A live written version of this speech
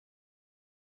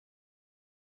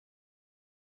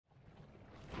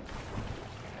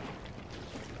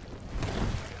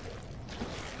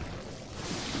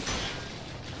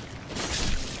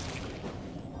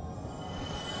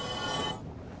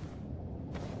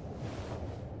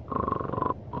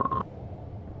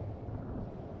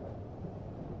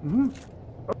Hmm?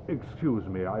 Excuse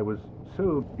me, I was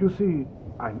so... You see,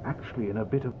 I'm actually in a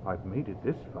bit of... I've made it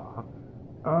this far.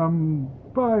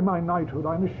 By my knighthood,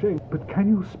 I'm ashamed. But can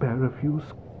you spare a few...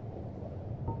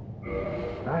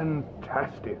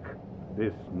 Fantastic!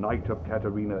 This Knight of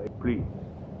Katarina, please.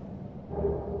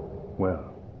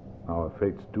 Well, our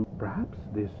fates do... Perhaps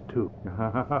this too.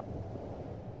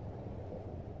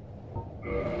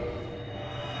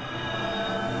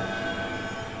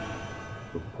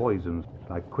 The poison's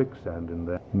like quicksand in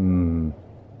there.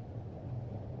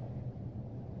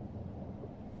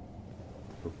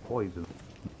 The poison...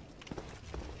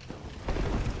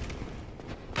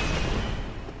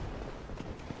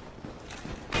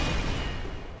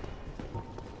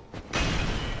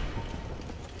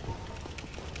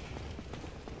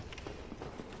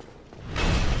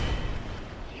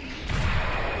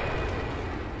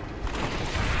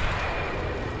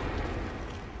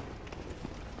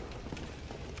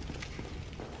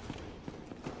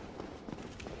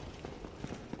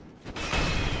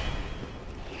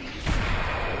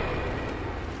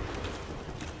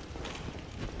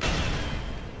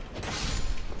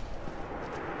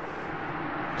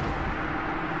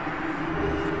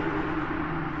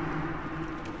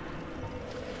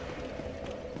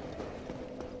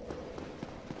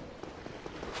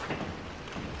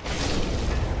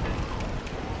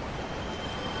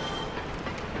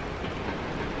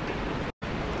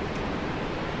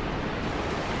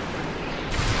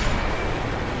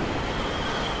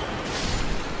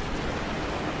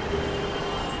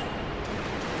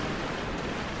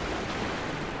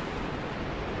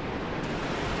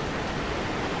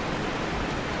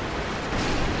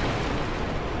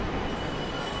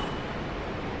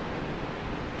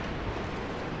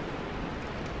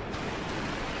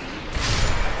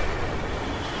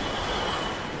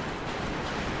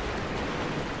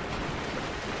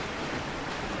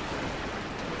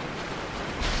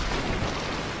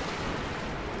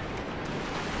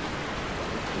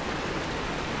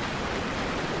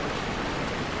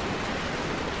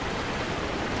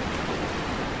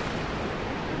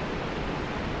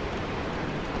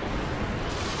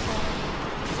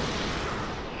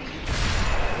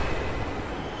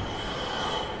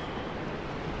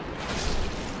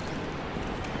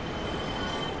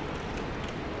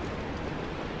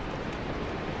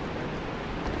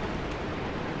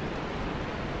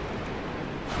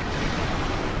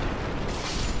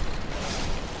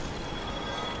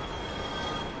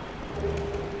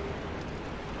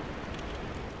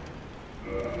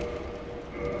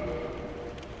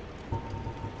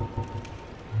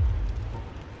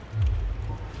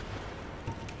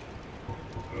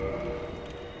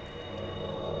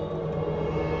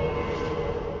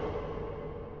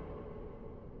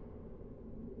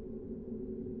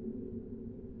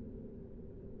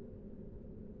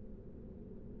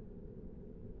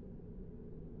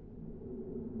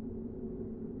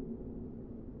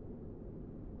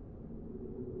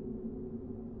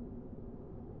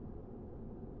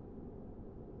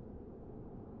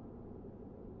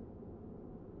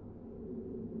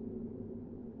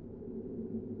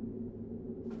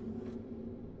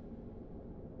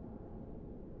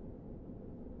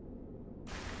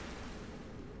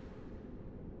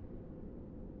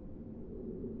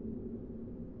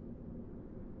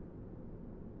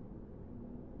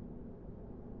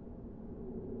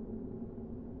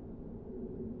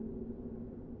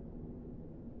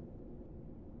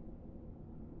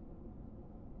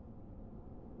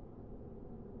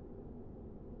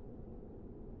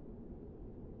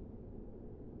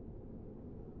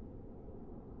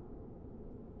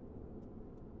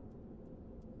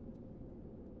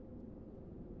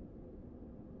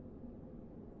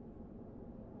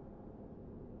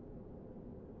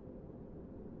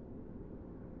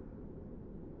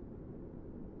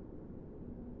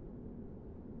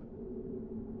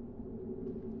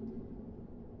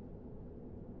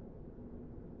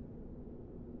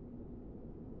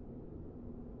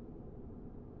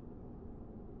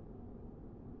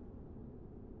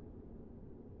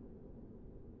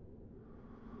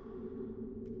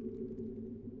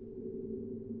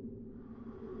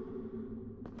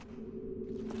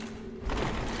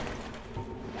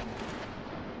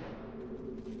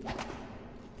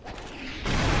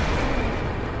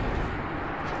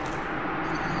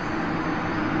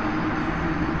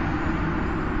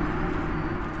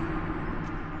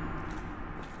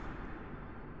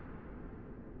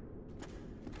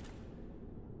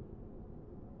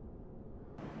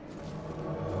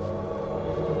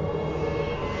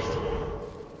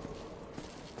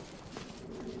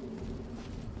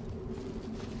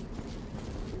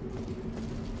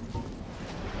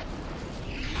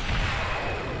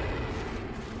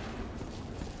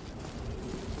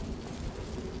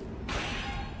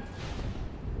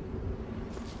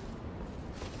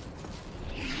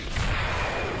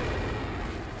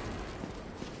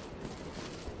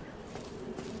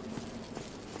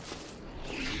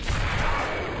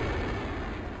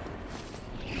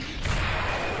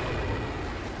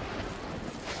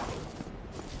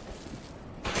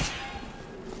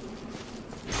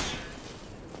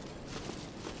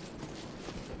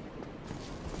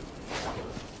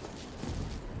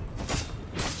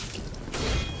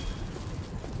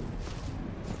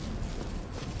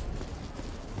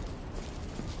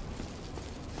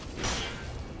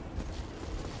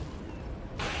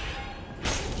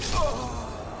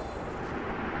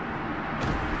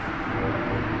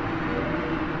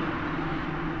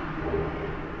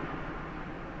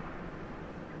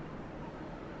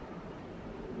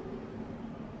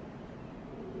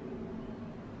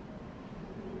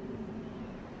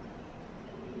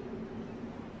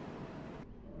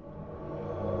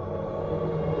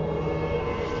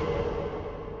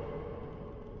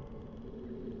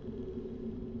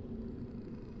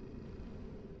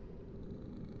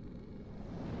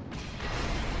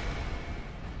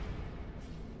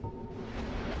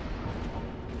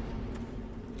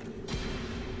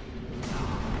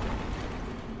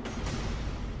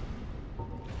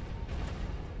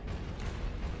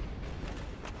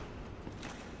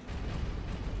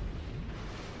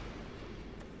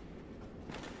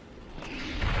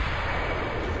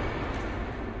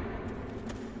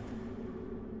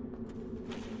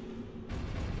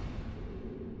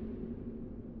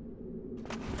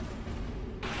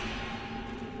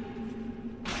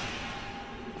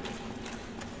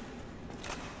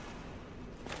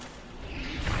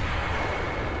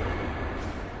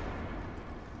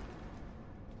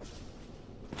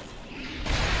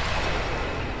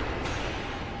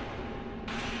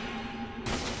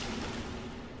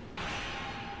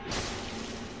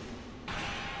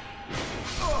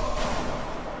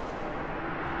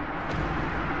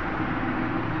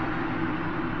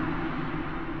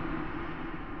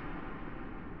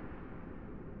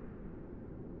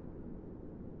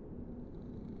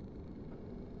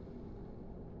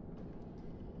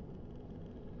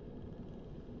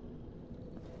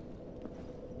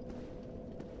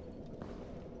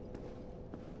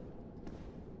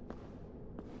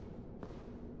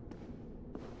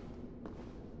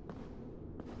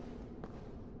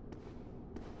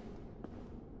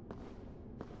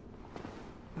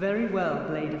 Very well,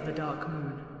 Blade of the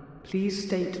Darkmoon. Please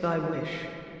state thy wish.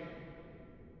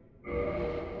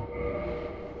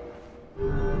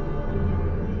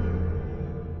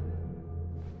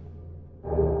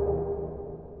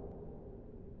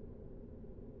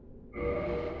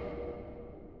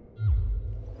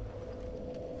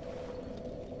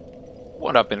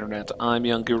 What up, Internet? I'm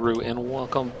Young Guru, and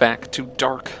welcome back to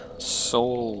Dark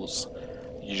Souls.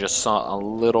 You just saw a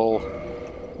little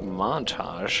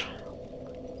montage,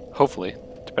 hopefully,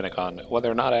 depending on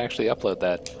whether or not I actually upload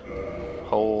that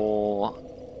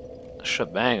whole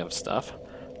shebang of stuff.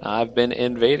 I've been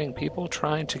invading people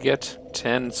trying to get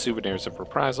 10 souvenirs of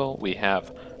reprisal. We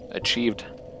have achieved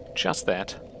just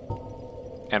that.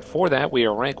 And for that, we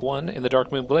are rank 1 in the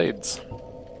Darkmoon Blades.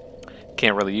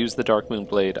 Can't really use the Darkmoon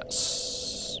Blade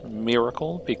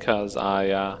Miracle because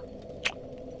I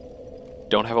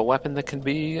don't have a weapon that can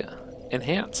be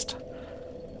enhanced.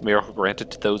 Miracle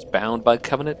granted to those bound by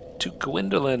covenant to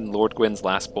Gwyndolin, Lord Gwyn's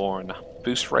lastborn.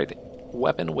 Boost right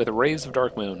weapon with Rays of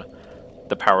Darkmoon.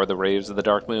 The power of the Rays of the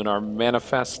Darkmoon are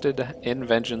manifested in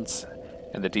vengeance,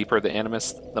 and the deeper the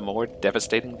animus, the more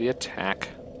devastating the attack.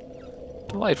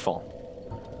 Delightful.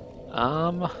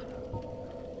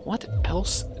 What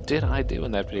else did I do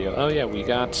in that video? Oh yeah, we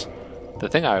got the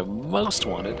thing I most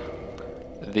wanted,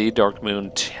 the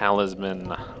Darkmoon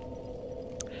Talisman.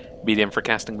 Medium for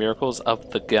casting miracles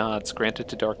of the gods, granted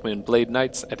to Darkmoon Blade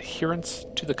Knights adherence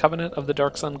to the covenant of the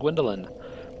Dark Sun Gwyndolin.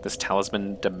 This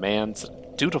talisman demands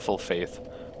dutiful faith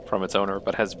from its owner,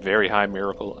 but has very high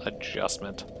miracle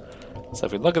adjustment. So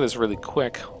if we look at this really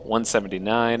quick,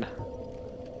 179,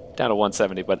 down to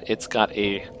 170, but it's got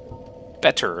a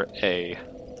better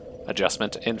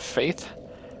adjustment in faith.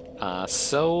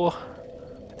 So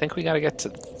I think we got to get to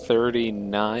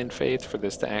 39 faith for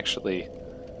this to actually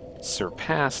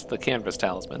surpass the canvas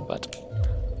talisman, but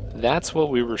that's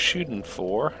what we were shooting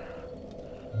for.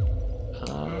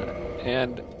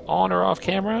 And on or off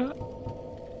camera,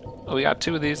 we got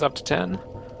 2 of these up to 10.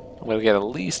 I'm going to get at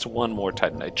least 1 more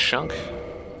Titanite chunk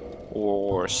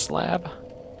or slab.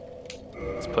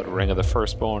 Let's put Ring of the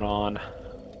Firstborn on.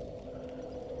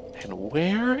 And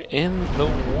where in the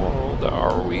world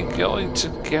are we going to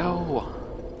go?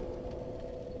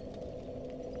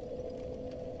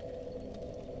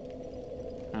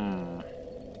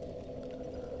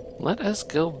 Let us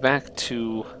go back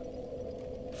to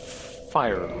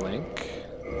Firelink.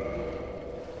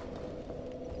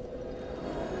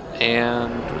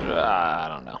 And I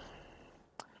don't know.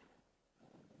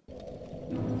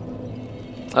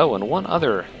 Oh, and one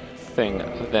other thing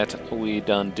that we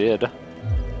did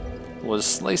was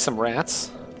slay some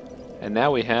rats, and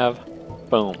now we have,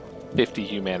 boom, 50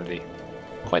 humanity.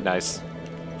 Quite nice.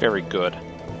 Very good.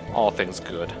 All things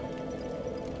good.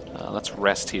 Let's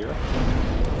rest here.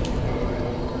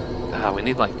 We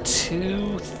need like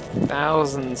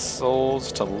 2,000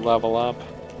 souls to level up.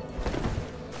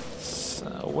 So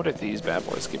what are these bad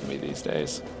boys giving me these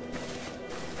days?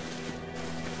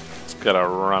 Just gotta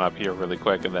run up here really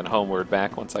quick and then homeward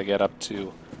back once I get up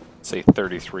to, say,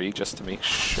 33, just to make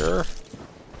sure.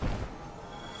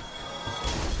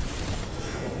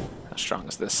 How strong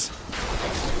is this?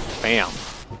 Bam!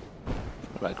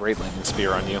 What about Great Landing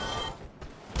Spear on you?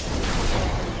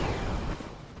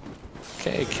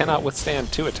 Okay, cannot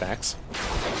withstand 2 attacks.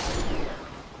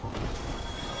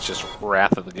 It's just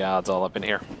Wrath of the Gods all up in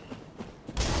here.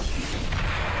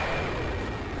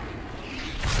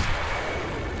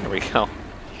 There we go.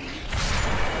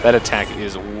 That attack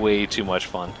is way too much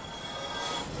fun.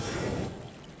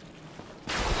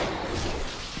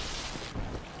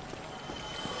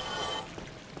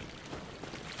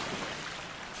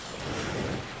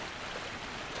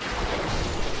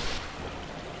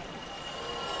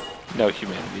 No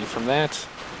humanity from that.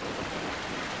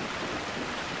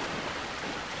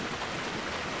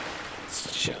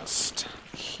 Let's just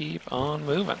keep on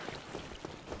moving.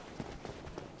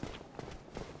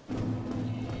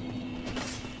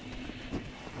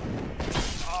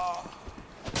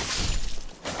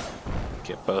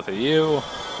 Get both of you.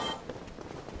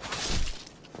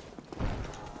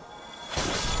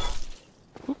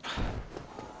 Oop.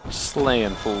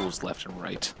 Slaying fools left and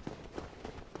right.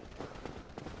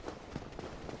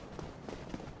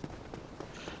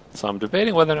 So I'm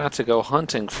debating whether or not to go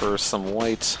hunting for some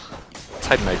white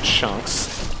Titanite chunks.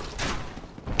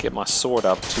 Get my sword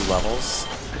up 2 levels.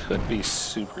 Could be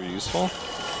super useful.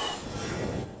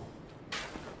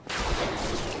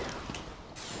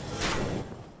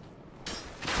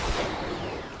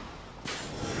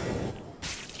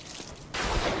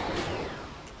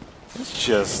 It's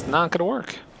just not gonna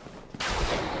work.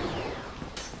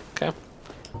 Okay.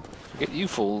 Forget you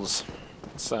fools.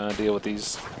 Let's deal with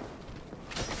these.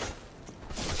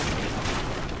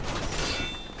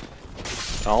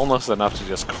 Almost enough to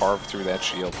just carve through that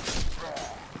shield.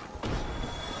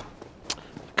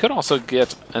 Could also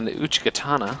get an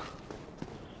Uchigatana.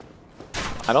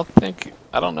 I don't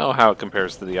know how it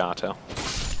compares to the Atto.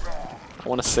 I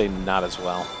want to say not as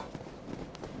well.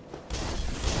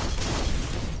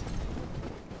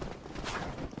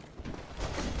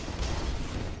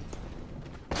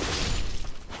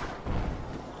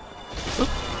 Oop.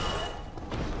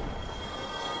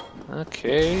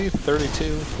 Okay,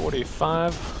 32,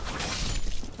 45.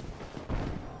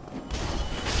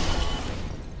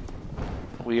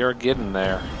 We are getting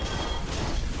there.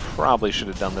 Probably should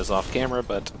have done this off camera,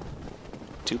 but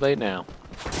too late now.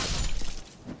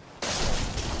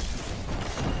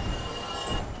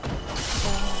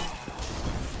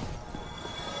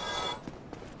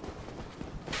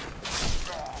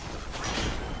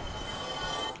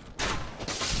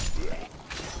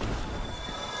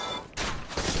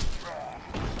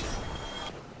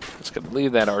 Just gonna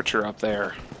leave that archer up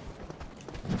there.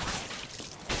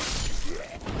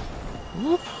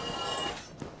 Whoop.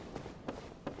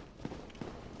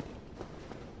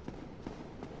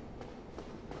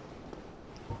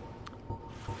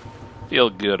 Feel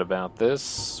good about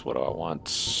this. What do I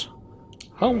want?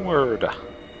 Homeward.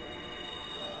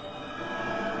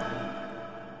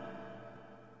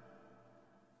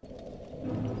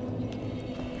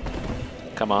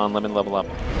 Come on, let me level up.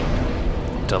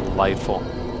 Delightful.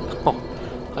 Oh,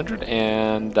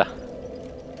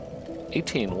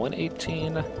 118.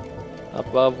 118.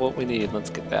 Above what we need. Let's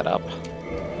get that up.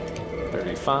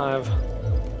 35.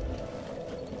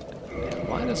 And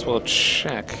might as well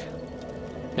check.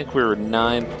 I think we were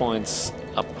 9 points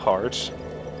apart.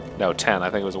 No, 10. I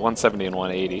think it was 170 and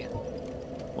 180.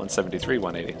 173,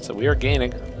 180. So we are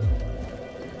gaining.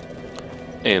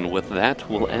 And with that,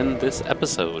 we'll end this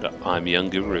episode. I'm Young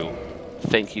Guru.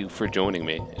 Thank you for joining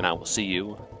me, and I will see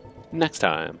you next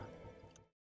time.